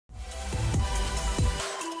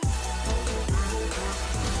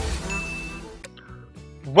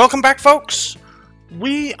Welcome back, folks.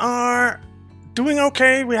 We are doing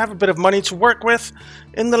okay. We have a bit of money to work with.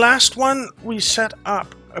 In the last one, we set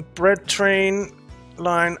up a bread train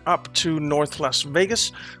line up to North Las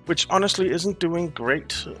Vegas, which honestly isn't doing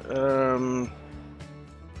great. I'm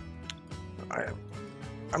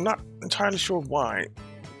not entirely sure why,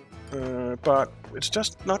 but it's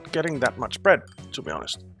just not getting that much bread, to be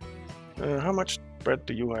honest. How much bread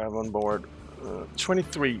do you have on board?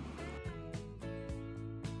 23.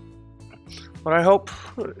 But I hope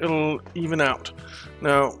it'll even out.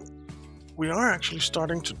 Now, we are actually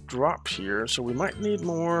starting to drop here, so we might need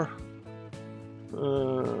more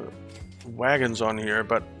wagons on here,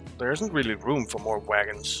 but there isn't really room for more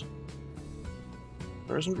wagons.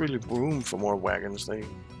 They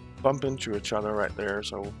bump into each other right there,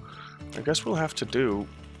 so I guess we'll have to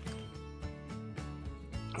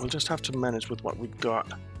we'll just have to manage with what we've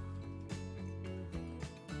got.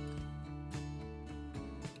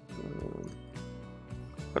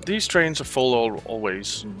 But these trains are full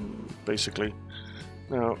always, basically.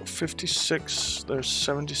 Now, 56, there's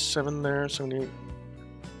 77 there, 78.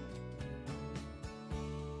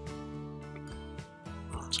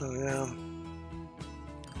 So, yeah.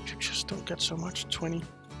 You just don't get so much, 20.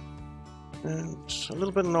 And it's a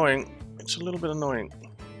little bit annoying.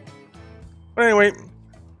 But anyway,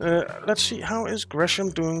 let's see, how is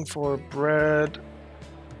Gresham doing for bread?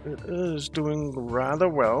 It is doing rather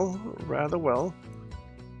well,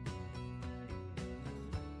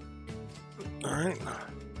 Alright.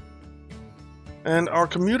 And our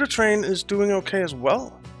commuter train is doing okay as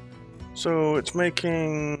well. So it's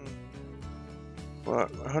making,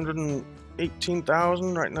 what,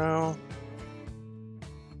 118,000 right now.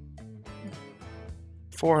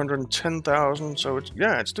 410,000, so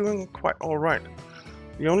it's doing quite alright.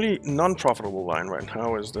 The only non-profitable line right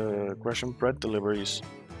now is the Gresham bread deliveries.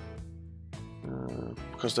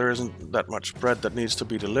 Because there isn't that much bread that needs to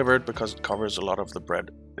be delivered, because it covers a lot of the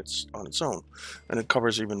bread it's on its own, and it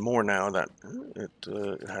covers even more now that it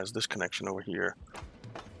has this connection over here.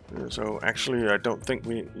 So actually, I don't think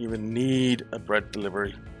we even need a bread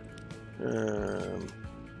delivery.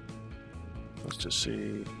 Let's just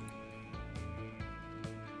see.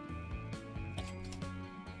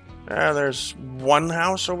 There's one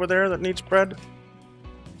house over there that needs bread.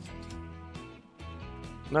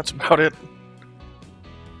 And that's about it.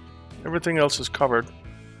 Everything else is covered.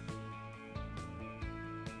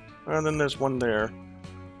 And then there's one there.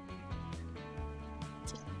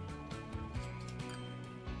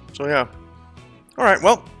 So yeah. Alright,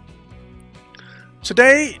 well.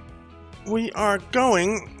 Today we are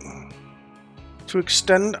going to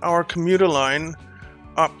extend our commuter line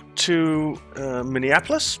up to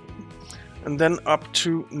Minneapolis. And then up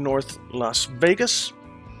to North Las Vegas.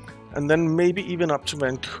 And then maybe even up to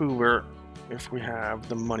Vancouver, if we have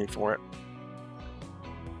the money for it.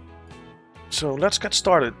 So let's get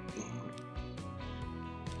started.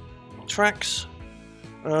 Tracks.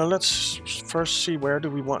 Let's first see, where do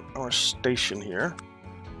we want our station here.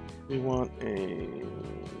 We want a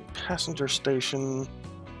passenger station.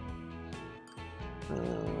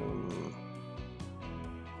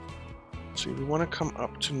 See, we want to come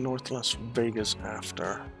up to North Las Vegas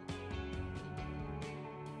after.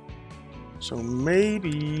 So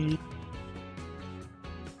maybe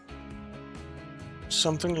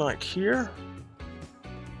something like here,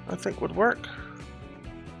 I think would work.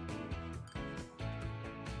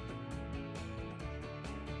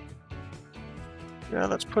 Yeah,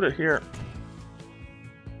 let's put it here.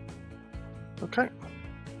 Okay.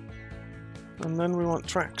 And then we want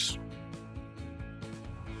tracks.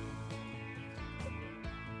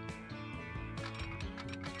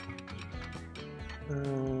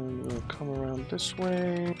 And we'll come around this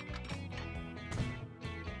way.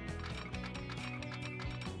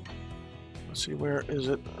 Let's see, where is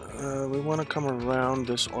it? We want to come around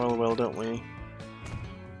this oil well, don't we?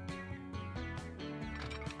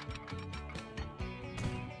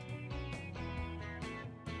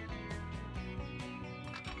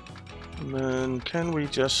 And then can we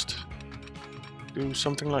just do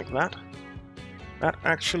something like that? That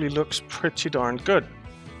actually looks pretty darn good.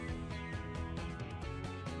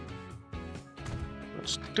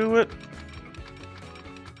 Let's do it.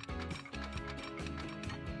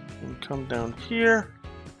 And come down here.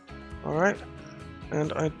 Alright.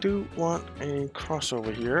 And I do want a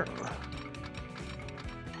crossover here.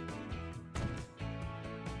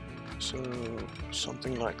 So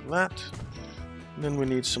something like that. And then we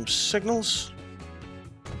need some signals.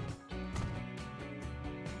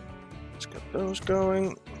 Let's get those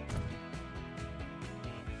going.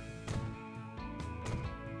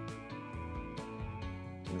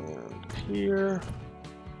 And here.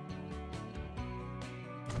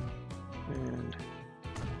 And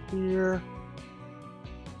here.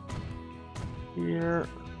 Here.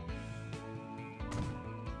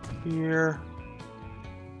 Here.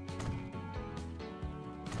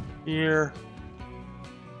 Here.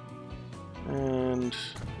 And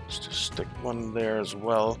let's just stick one there as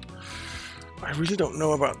well. I really don't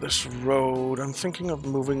know about this road. I'm thinking of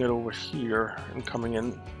moving it over here and coming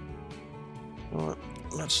in. You know what?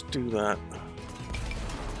 Let's do that.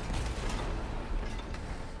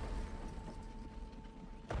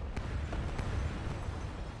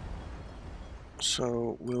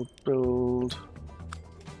 So we'll build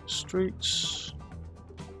streets.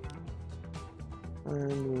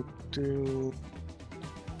 And we'll do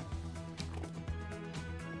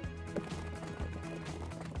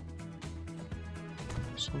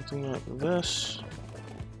something like this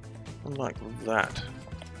and like that.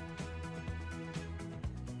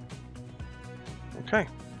 Okay.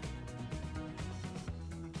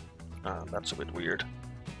 That's a bit weird.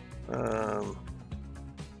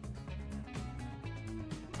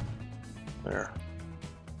 There.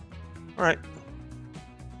 All right.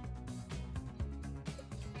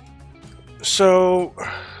 So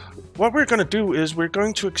what we're going to do is we're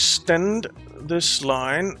going to extend this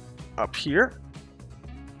line up here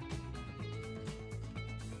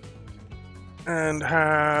and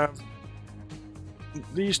have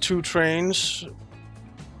these two trains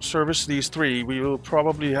service these three. We will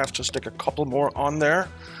probably have to stick a couple more on there,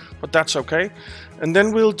 but that's okay. And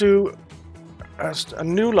then we'll do a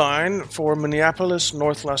new line for Minneapolis,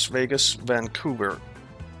 North Las Vegas, Vancouver.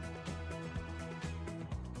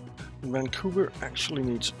 Vancouver actually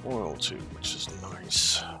needs oil too, which is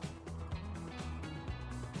nice.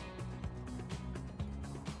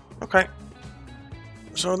 Okay,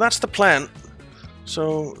 so that's the plan.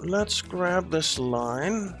 So let's grab this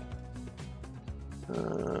line.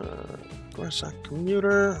 Where's that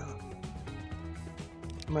commuter?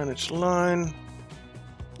 Manage line.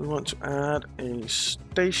 We want to add a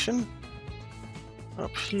station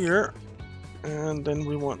up here, and then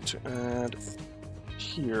we want to add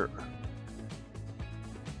here.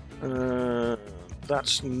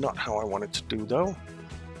 That's not how I wanted to do though.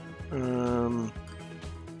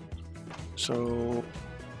 So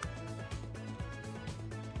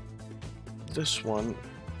this one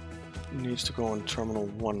needs to go on terminal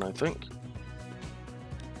 1, I think.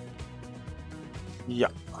 Yeah.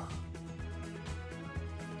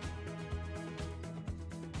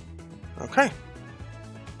 Okay.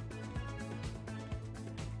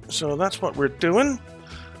 So that's what we're doing.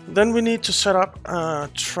 Then we need to set up a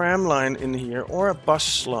tram line in here or a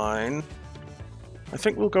bus line. I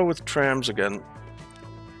think we'll go with trams again.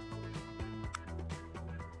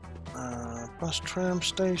 Bus tram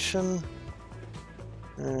station.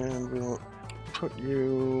 And we'll put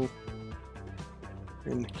you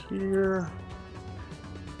in here.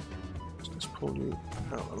 Let's just pull you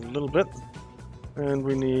out a little bit. And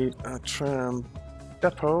we need a tram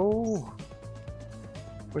depot,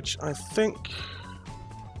 which I think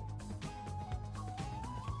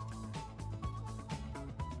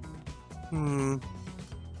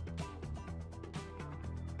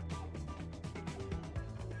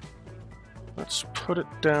let's put it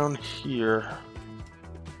down here.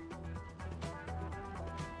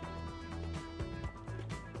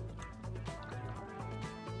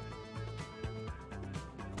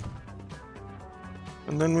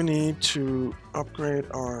 And then we need to upgrade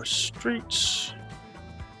our streets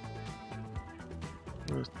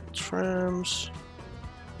with trams.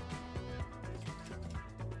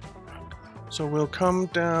 So we'll come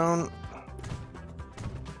down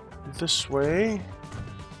this way,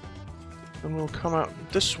 and we'll come out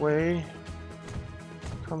this way,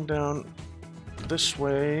 come down this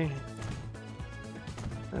way,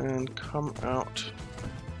 and come out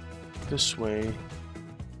this way.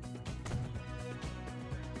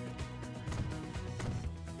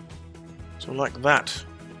 So like that.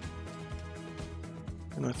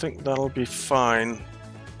 And I think that'll be fine.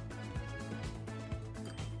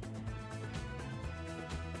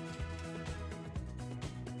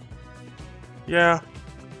 Yeah,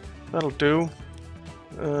 that'll do.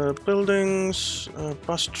 Buildings,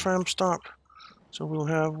 bus tram stop. So we'll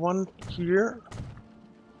have one here,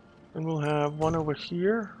 and we'll have one over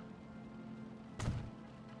here.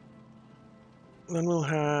 Then we'll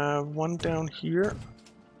have one down here,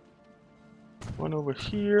 one over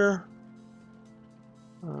here,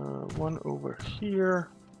 one over here,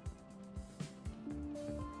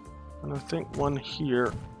 and I think one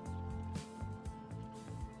here.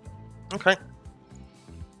 Okay.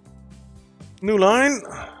 New line.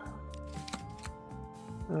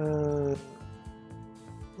 We'll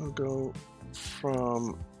go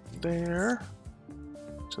from there,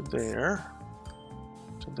 to there,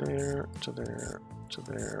 to there, to there, to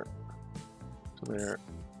there, to there,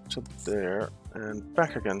 to there, and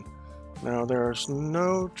back again. Now there's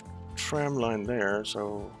no tram line there,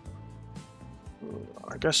 so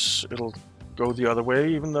I guess it'll go the other way,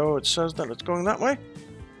 even though it says that it's going that way.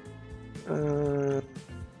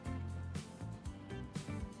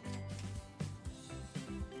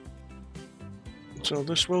 So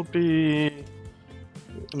this will be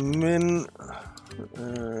min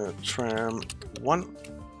tram 1,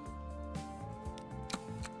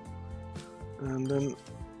 and then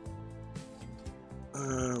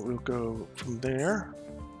we'll go from there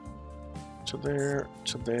to there,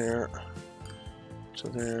 to there, to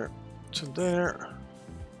there, to there,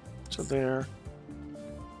 to there,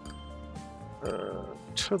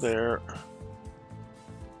 to there,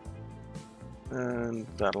 and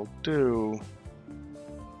that'll do.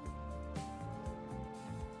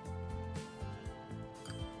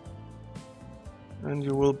 And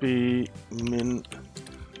you will be min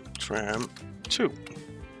tram 2.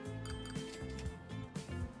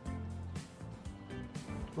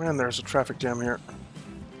 Man, there's a traffic jam here.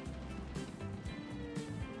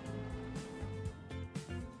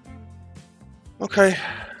 Okay.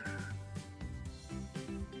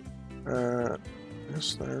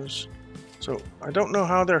 Yes, there's... So, I don't know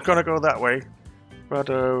how they're gonna go that way, but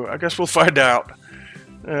I guess we'll find out.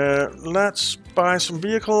 Let's buy some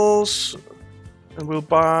vehicles, and we'll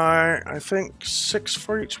buy, I think, 6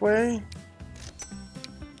 for each way.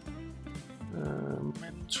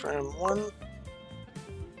 Min tram 1.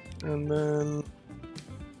 And then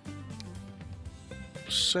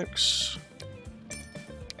 6,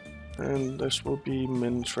 and this will be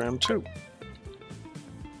min tram 2.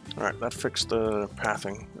 Alright, that fixed the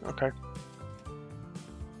pathing. Okay.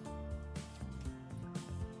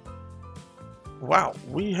 Wow,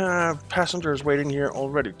 we have passengers waiting here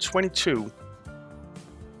already. 22.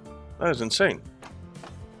 That is insane.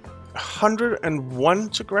 101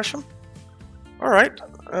 to Gresham? Alright.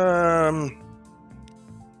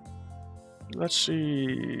 Let's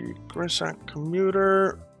see, Grisac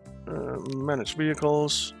commuter, manage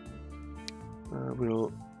vehicles.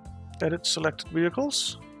 We'll edit selected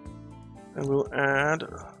vehicles, and we'll add,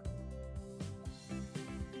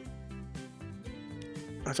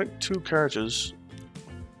 I think, 2 carriages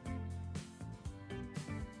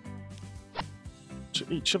to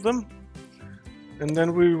each of them, and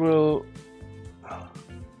then we will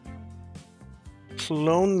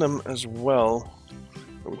clone them as well.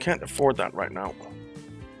 But we can't afford that right now.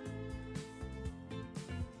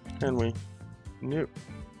 Can we? Nope.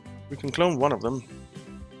 We can clone one of them.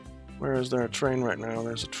 Where is there a train right now?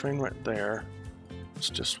 There's a train right there.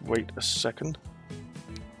 Let's just wait a second.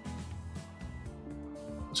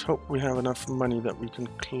 Let's hope we have enough money that we can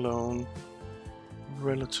clone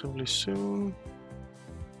relatively soon.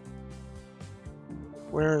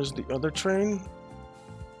 Where is the other train?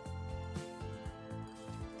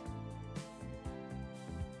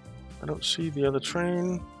 I don't see the other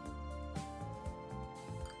train.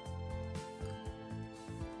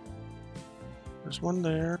 There's one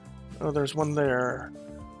there. Oh, there's one there.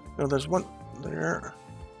 No, there's one there.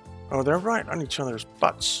 Oh, they're right on each other's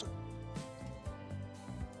butts.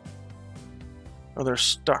 Oh, they're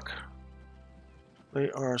stuck. They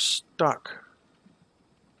are stuck.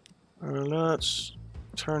 Let's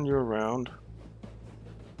turn you around.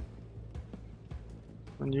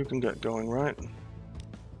 And you can get going, right?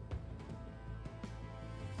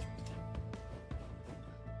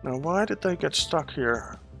 Now, why did they get stuck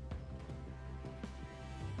here?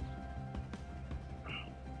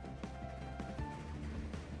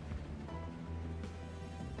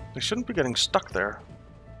 They shouldn't be getting stuck there.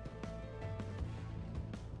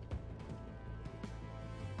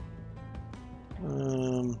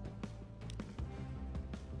 Let's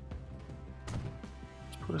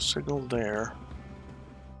put a signal there.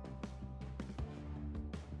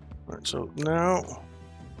 Alright, so now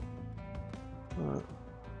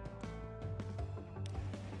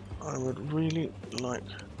I would really like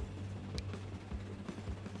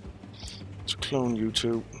to clone you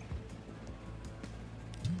two.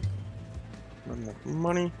 Not enough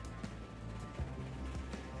money.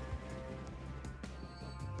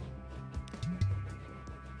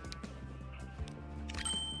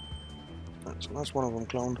 So that's one of them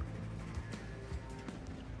cloned.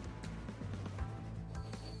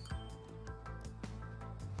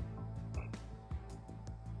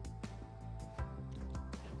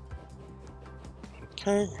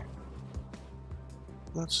 Okay,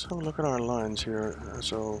 let's have a look at our lines here.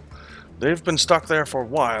 So they've been stuck there for a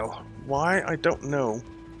while. Why? I don't know.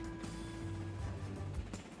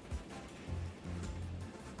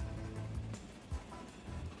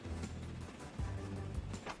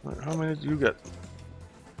 How many did you get?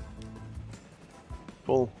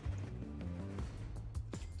 Full.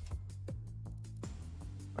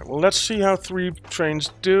 Right, well, let's see how 3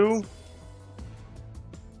 trains do.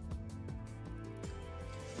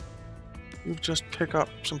 You just pick up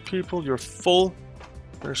some people. You're full.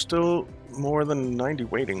 There's still more than 90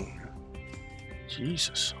 waiting.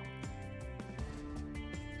 Jesus.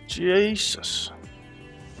 Jesus.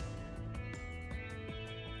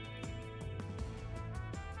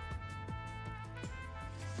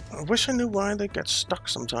 I wish I knew why they get stuck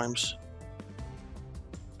sometimes.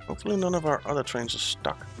 Hopefully none of our other trains are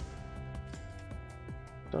stuck.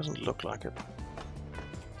 Doesn't look like it.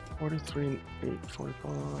 43, 8,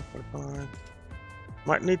 45, 45.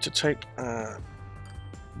 Might need to take a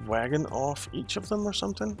wagon off each of them or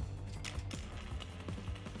something.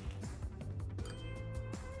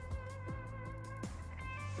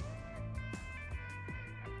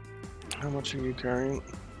 How much are you carrying?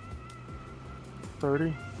 30?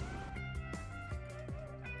 You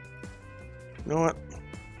know what?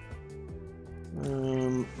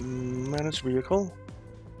 Manage vehicle.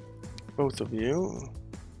 Both of you.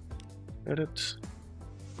 Edit.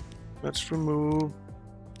 Let's remove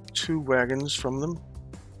 2 wagons from them.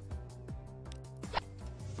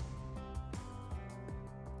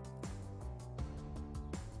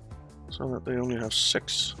 So that they only have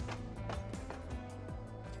 6.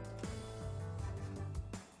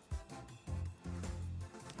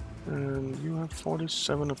 And you have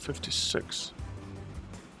 47 of 56.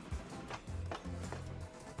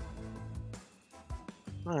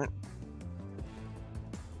 Alright.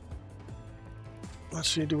 Let's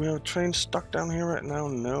see, do we have a train stuck down here right now?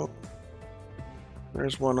 No.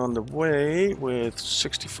 There's one on the way with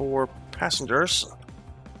 64 passengers.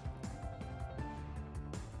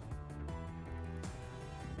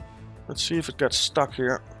 Let's see if it gets stuck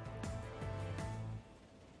here.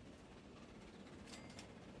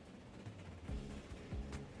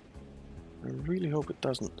 I really hope it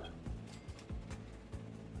doesn't.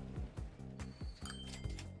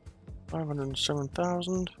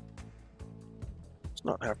 507,000. It's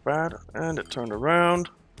not half bad. And it turned around.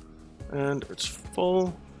 And it's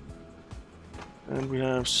full. And we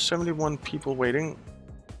have 71 people waiting.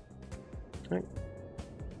 Okay.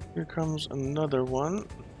 Here comes another one.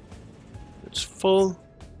 It's full.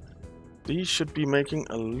 These should be making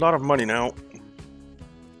a lot of money now.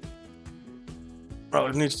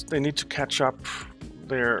 Well, they need to catch up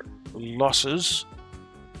their losses.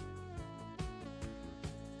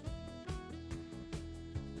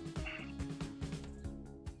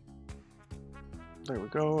 There we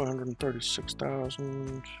go,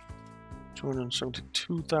 136,000,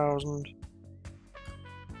 272,000.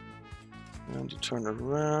 And you turn it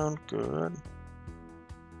around, good.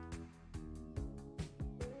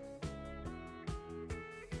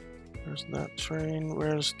 There's that train.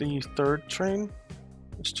 Where's the 3rd train?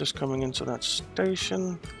 It's just coming into that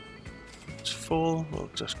station. It's full. Well,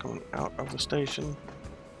 just coming out of the station.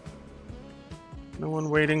 No one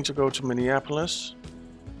waiting to go to Minneapolis.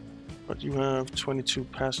 But you have 22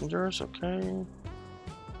 passengers, okay.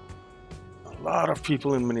 A lot of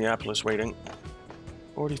people in Minneapolis waiting.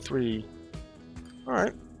 43.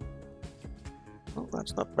 Alright. Well,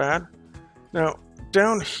 that's not bad. Now,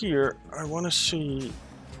 down here, I want to see...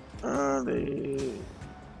 Alright.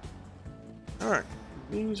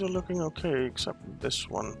 These are looking okay, except this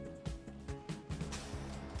one.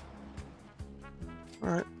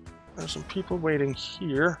 Alright. There's some people waiting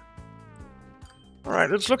here.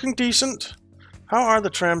 Alright, it's looking decent. How are the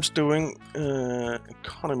trams doing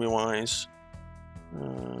economy-wise?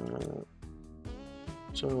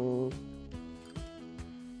 So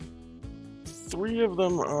 3 of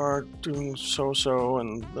them are doing so-so,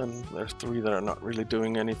 and then there's 3 that are not really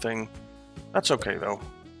doing anything. That's okay, though.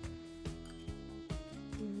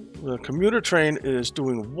 The commuter train is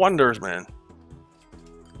doing wonders, man.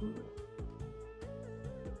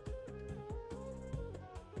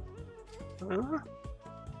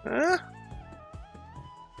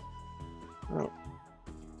 Oh.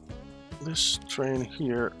 This train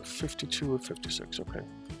here, 52 of 56, okay.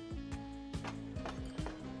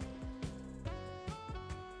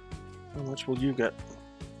 How much will you get?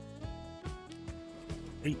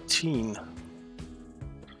 18.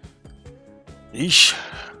 Yeesh.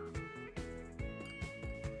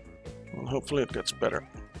 Well, hopefully it gets better.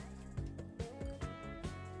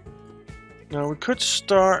 Now we could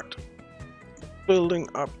start building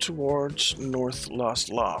up towards North Las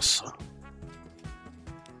Las.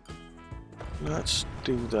 Let's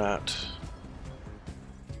do that.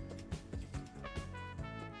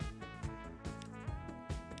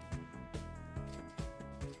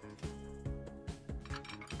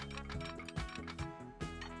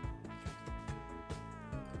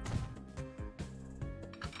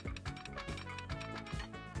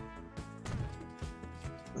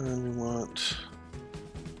 And we want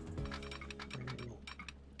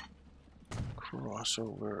a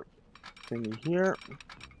crossover thingy here.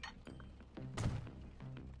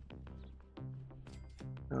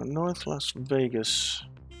 Now, North Las Vegas.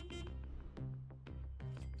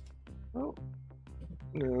 Oh,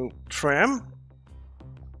 no tram.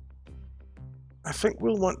 I think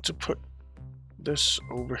we'll want to put this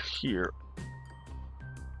over here.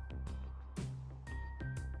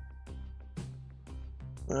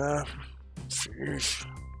 Phew.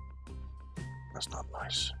 That's not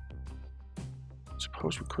nice.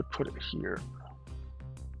 Suppose we could put it here.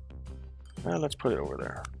 Let's put it over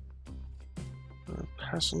there.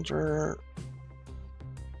 Passenger.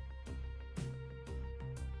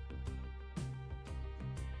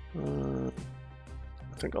 I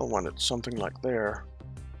think I'll want it something like there.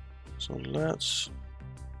 So let's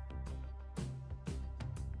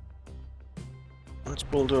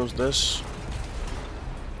bulldoze this.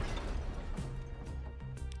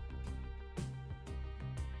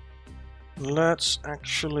 Let's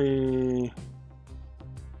actually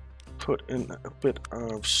put in a bit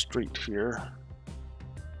of street here.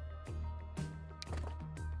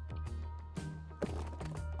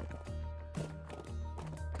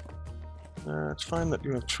 It's fine that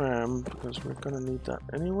you have tram, because we're gonna need that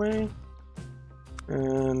anyway.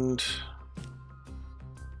 And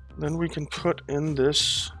then we can put in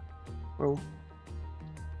this, well,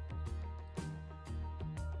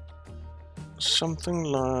 something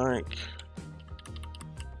like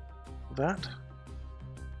that.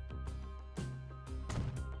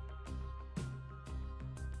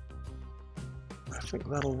 I think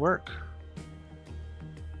that'll work.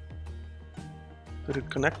 Did it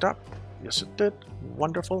connect up? Yes, it did.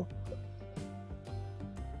 Wonderful.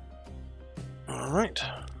 All right.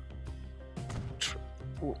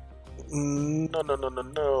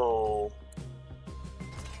 No.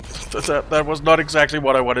 That was not exactly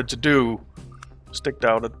what I wanted to do. Stick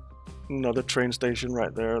down another train station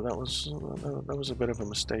right there. That was a bit of a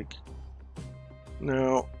mistake.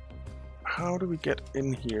 Now, how do we get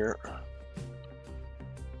in here?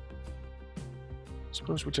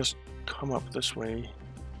 Suppose we just come up this way.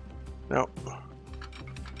 Now,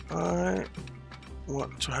 I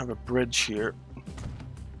want to have a bridge here.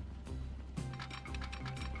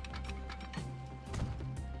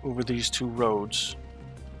 Over these two roads.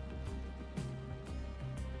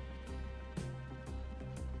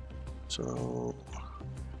 So,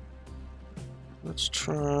 let's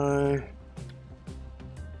try...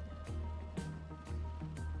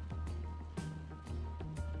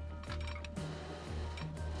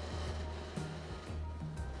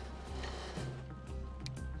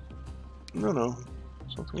 No,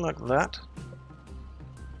 something like that.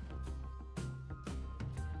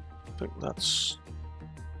 I think that's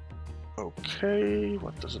okay.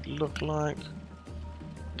 What does it look like?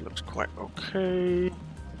 It looks quite okay.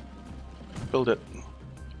 Build it.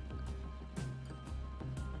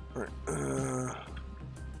 All right.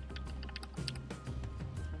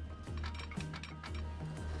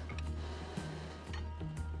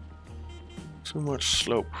 Too much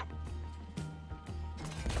slope.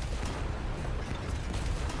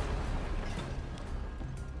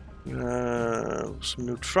 Some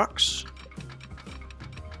new trucks.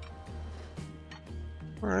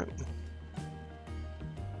 All right.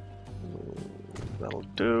 That'll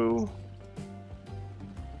do.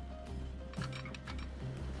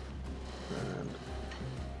 And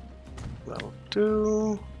that'll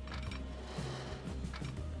do.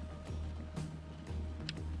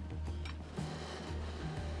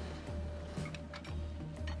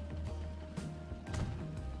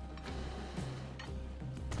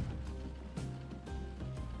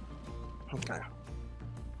 Okay.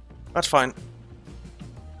 That's fine.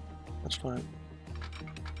 That's fine.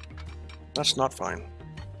 That's not fine.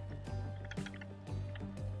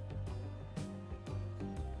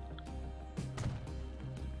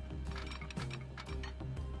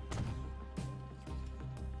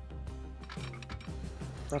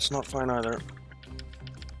 That's not fine either.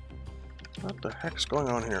 What the heck's going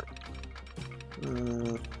on here?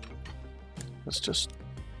 Let's just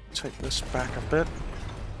take this back a bit.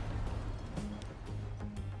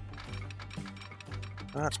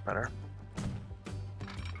 That's better.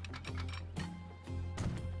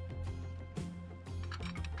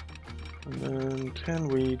 And then can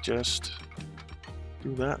we just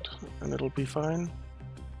do that and it'll be fine?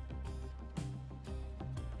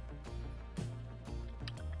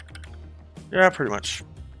 Yeah, pretty much.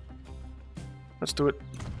 Let's do it.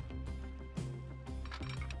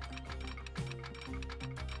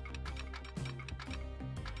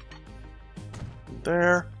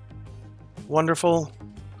 There. Wonderful.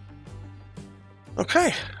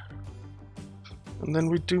 Okay. And then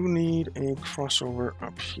we do need a crossover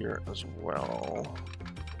up here as well.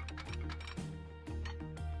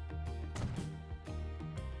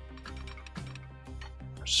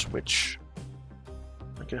 Switch,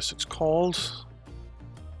 I guess it's called.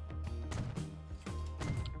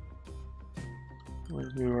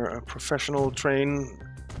 When you're a professional train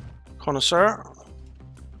connoisseur,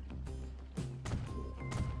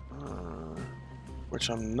 which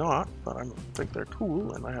I'm not, but I think they're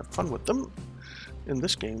cool and I have fun with them in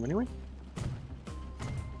this game anyway.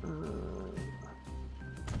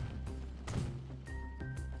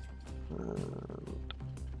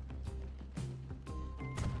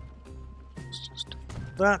 Let's just do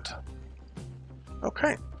that.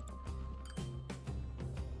 Okay.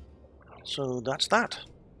 So that's that.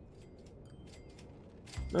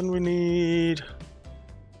 Then we need,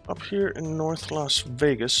 up here in North Las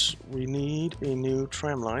Vegas, we need a new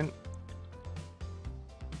tram line.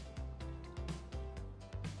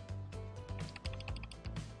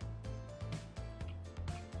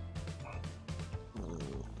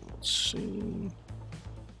 Let's see.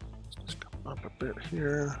 Let's come up a bit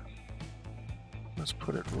here. Let's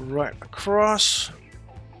put it right across.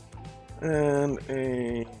 And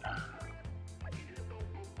a,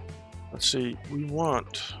 let's see, we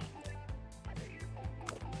want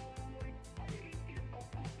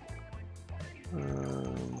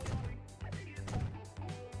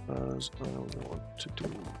I want to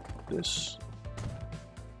do this,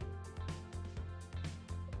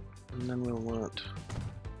 and then we'll want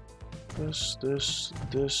this, this,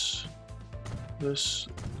 this, this,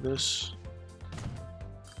 this.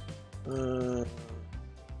 Do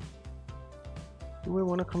we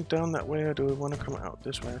want to come down that way, or do we want to come out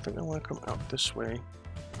this way? I think I want to come out this way.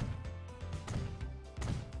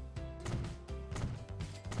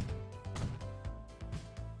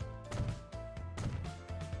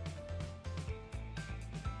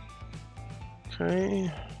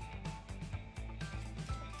 Okay.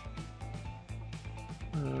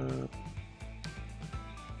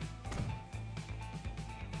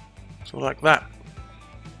 So like that.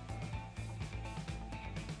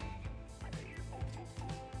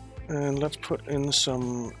 And let's put in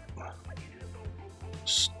some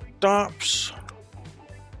stops.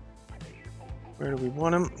 Where do we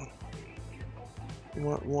want them? We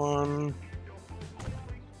want one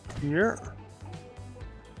here.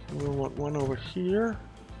 And we'll want one over here.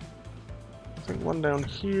 I think one down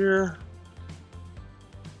here.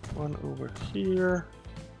 One over here.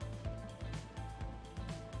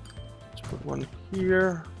 Let's put one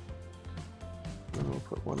here. And we'll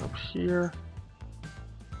put one up here.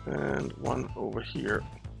 And one over here.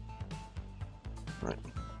 Right.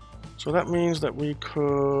 So that means that we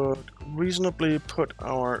could reasonably put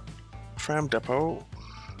our tram depot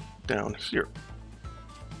down here.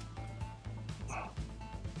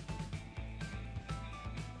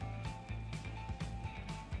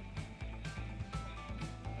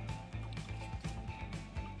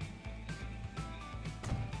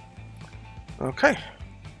 Okay.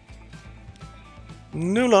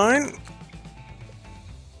 New line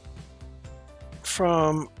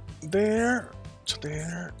from there to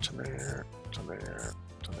there to there to there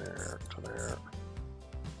to there to there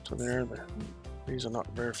to there. These are not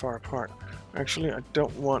very far apart. Actually, I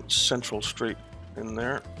don't want Central Street in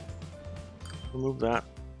there. Remove that.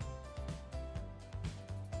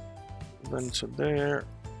 Then to there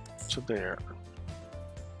to there.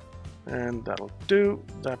 And that'll do.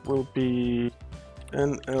 That will be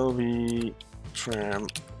NLV tram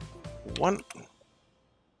 1.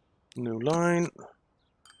 New line.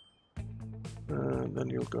 Then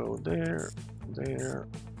you'll go there, there,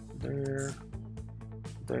 there,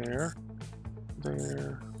 there,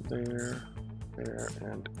 there, there, there,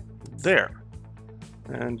 and there.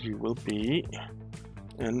 And you will be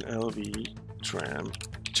NLV tram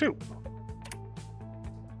 2.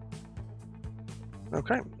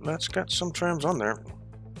 Okay, let's get some trams on there.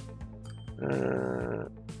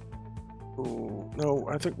 Ooh, no,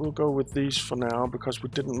 I think we'll go with these for now because we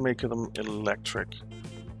didn't make them electric.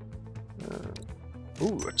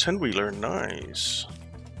 Ooh, a 10-wheeler, nice.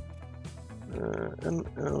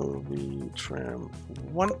 NLV tram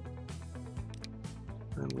 1.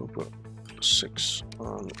 And we'll put 6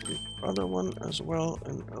 on the other one as well.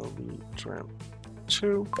 NLV tram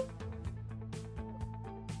 2.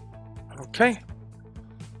 Okay.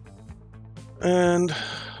 And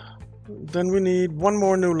then we need one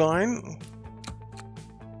more new line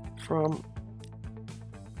from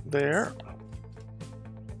there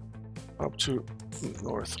up to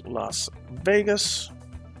North Las Vegas.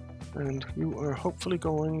 And you are hopefully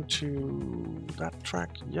going to that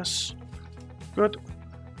track, yes. Good.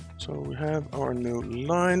 So we have our new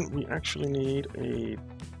line. We actually need a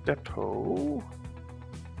depot,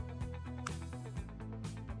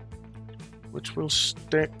 which will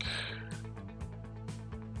stick.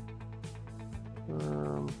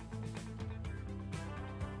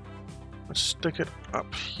 Let's stick it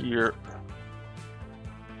up here.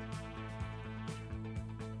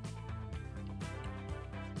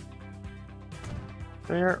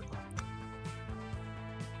 There.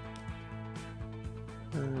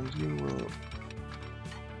 And you will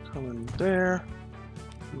come in there.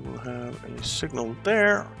 You will have a signal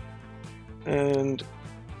there. And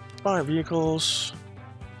 5 vehicles.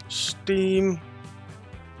 Steam.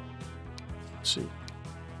 Let's see.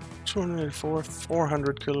 284,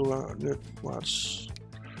 400 kilowatts.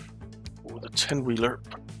 Oh, the 10-wheeler.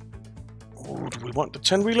 Oh, do we want the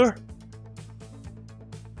 10-wheeler?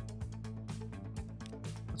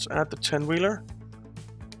 Let's add the 10-wheeler.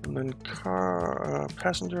 And then car,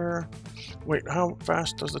 passenger. Wait, how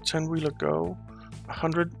fast does the 10-wheeler go?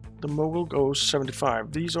 100. The mogul goes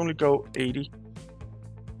 75. These only go 80.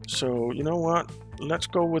 So, you know what? Let's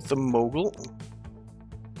go with the mogul.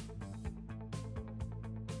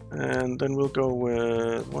 And then we'll go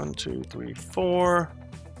with 1, 2, 3, 4.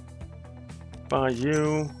 By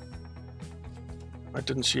you. I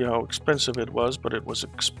didn't see how expensive it was, but it was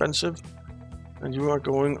expensive. And you are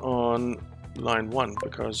going on line 1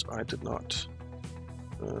 because I did not.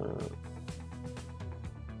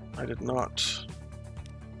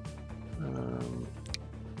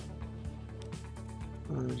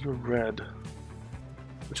 You're red.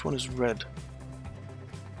 Which one is red?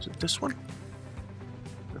 Is it this one?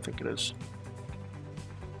 I think it is.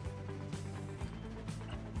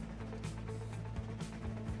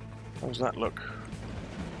 How does that look?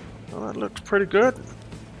 Well, that looks pretty good.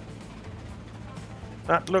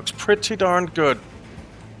 That looks pretty darn good.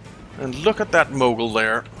 And look at that mogul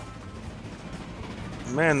there.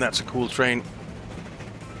 Man, that's a cool train.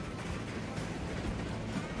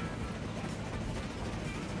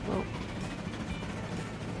 Oh.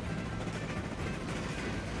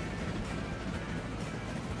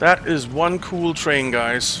 That is one cool train,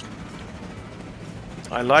 guys.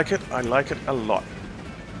 I like it. I like it a lot.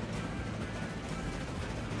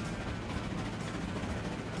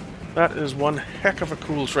 That is one heck of a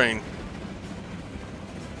cool train.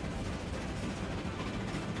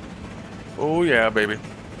 Oh yeah, baby.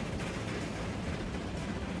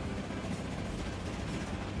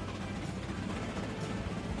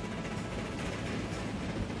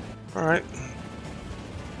 All right.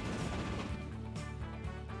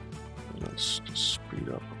 Let's just speed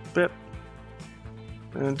up a bit.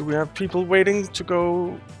 And do we have people waiting to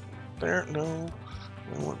go there? No.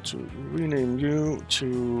 I want to rename you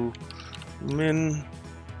to Min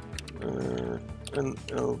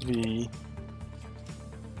NLV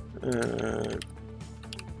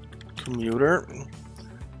commuter,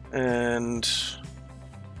 and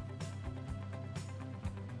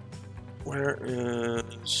where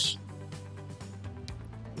is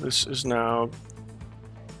this? Is now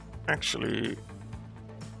actually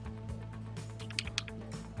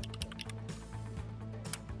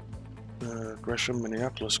Gresham,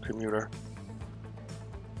 Minneapolis commuter.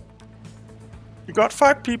 You got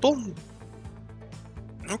 5 people?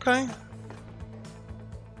 Okay.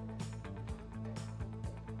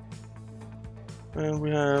 And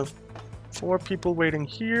we have 4 people waiting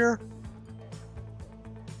here.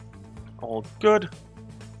 All good.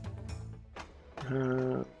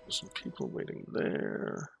 Some people waiting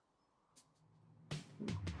there.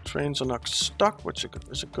 Trains are not stuck, which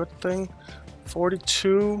is a good thing.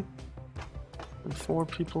 42. And 4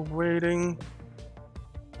 people waiting.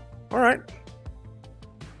 All right.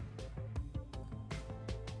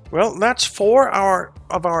 Well, that's 4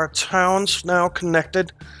 of our towns now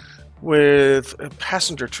connected with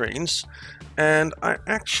passenger trains, and I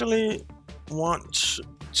actually want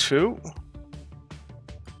to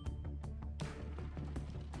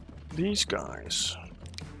these guys.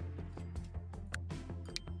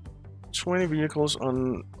 20 vehicles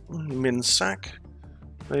on Minsac.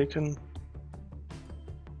 They can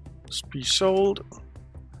be sold,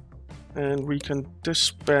 and we can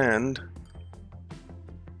disband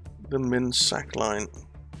the Minsac line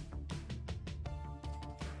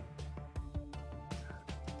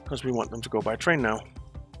because we want them to go by train now.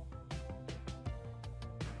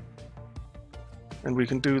 And we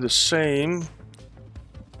can do the same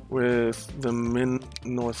with the Min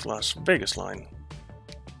North Las Vegas line.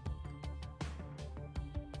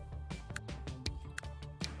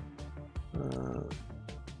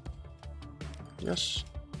 Yes,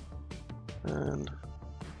 and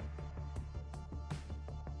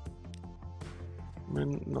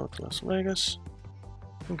North Las Vegas.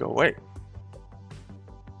 And go away.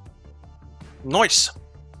 Nice!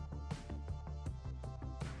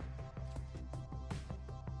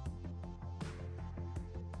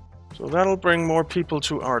 So that'll bring more people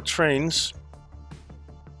to our trains.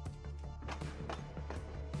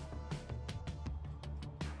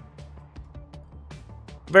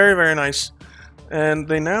 Very, very nice. And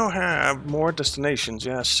they now have more destinations.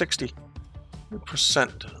 Yeah, 60%.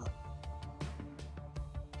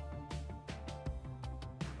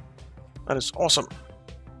 That is awesome.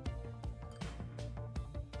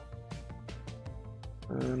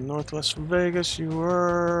 North Las Vegas, you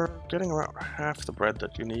were getting around half the bread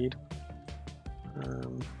that you need.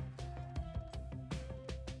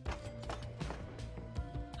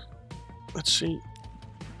 Let's see.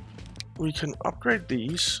 We can upgrade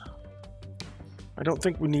these. I don't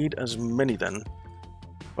think we need as many then,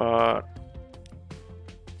 but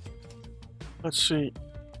let's see.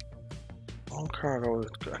 On cargo,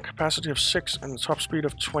 a capacity of 6 and a top speed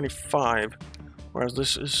of 25, whereas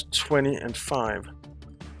this is 20 and 5.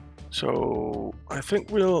 So I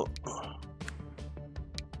think we'll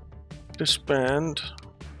disband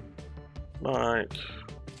like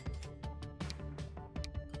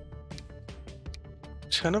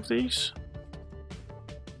 10 of these,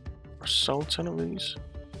 or sell 10 of these,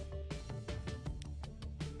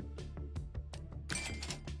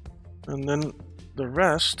 and then the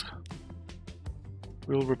rest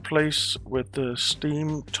we'll replace with the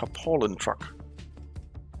steam tarpaulin truck.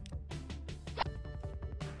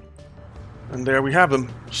 And there we have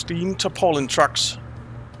them, steam tarpaulin trucks.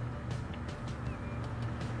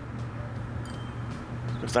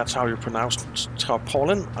 If that's how you pronounce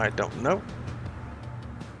tarpaulin, I don't know.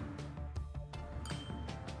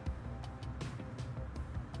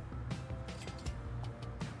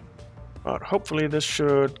 But hopefully this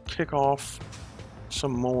should kick off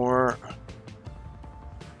some more.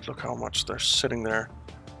 Look how much they're sitting there.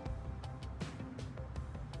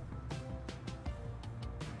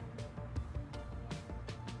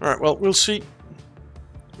 Alright, well, we'll see.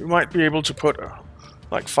 We might be able to put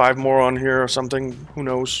like 5 more on here or something. Who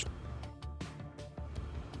knows?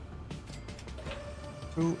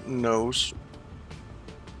 Who knows?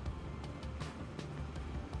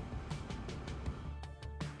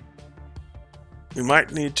 We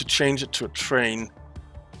might need to change it to a train.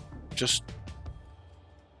 Just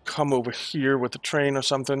come over here with the train or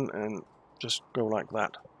something and just go like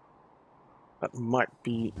that. That might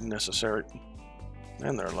be necessary.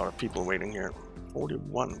 And there are a lot of people waiting here.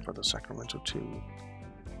 41 for the Sacramento 2.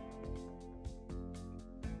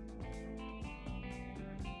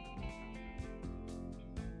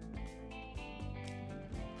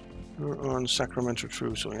 You're on Sacramento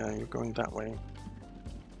 2, so yeah, you're going that way.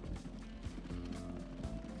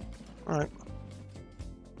 Alright.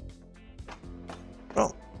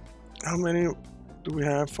 Well, how many do we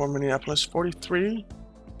have for Minneapolis? 43?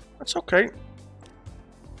 That's okay.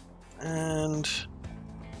 And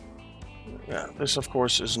yeah, this of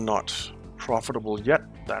course is not profitable yet.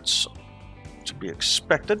 That's to be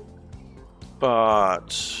expected. But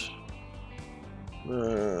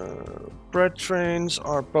the bread trains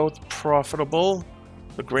are both profitable.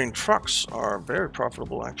 The grain trucks are very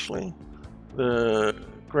profitable actually. The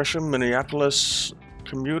Gresham Minneapolis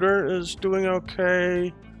commuter is doing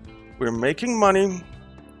okay. We're making money.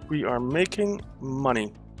 We are making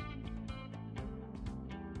money.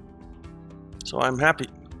 So I'm happy.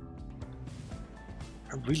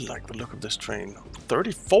 I really like the look of this train.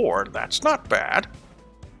 34, that's not bad.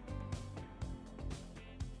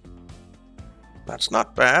 That's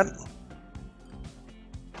not bad.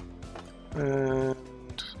 And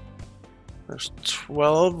there's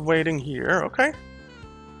 12 waiting here, okay.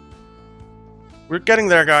 We're getting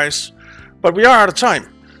there, guys, but we are out of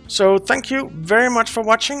time. So thank you very much for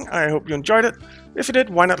watching. I hope you enjoyed it. If you did,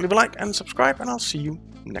 why not leave a like and subscribe, and I'll see you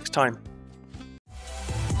next time.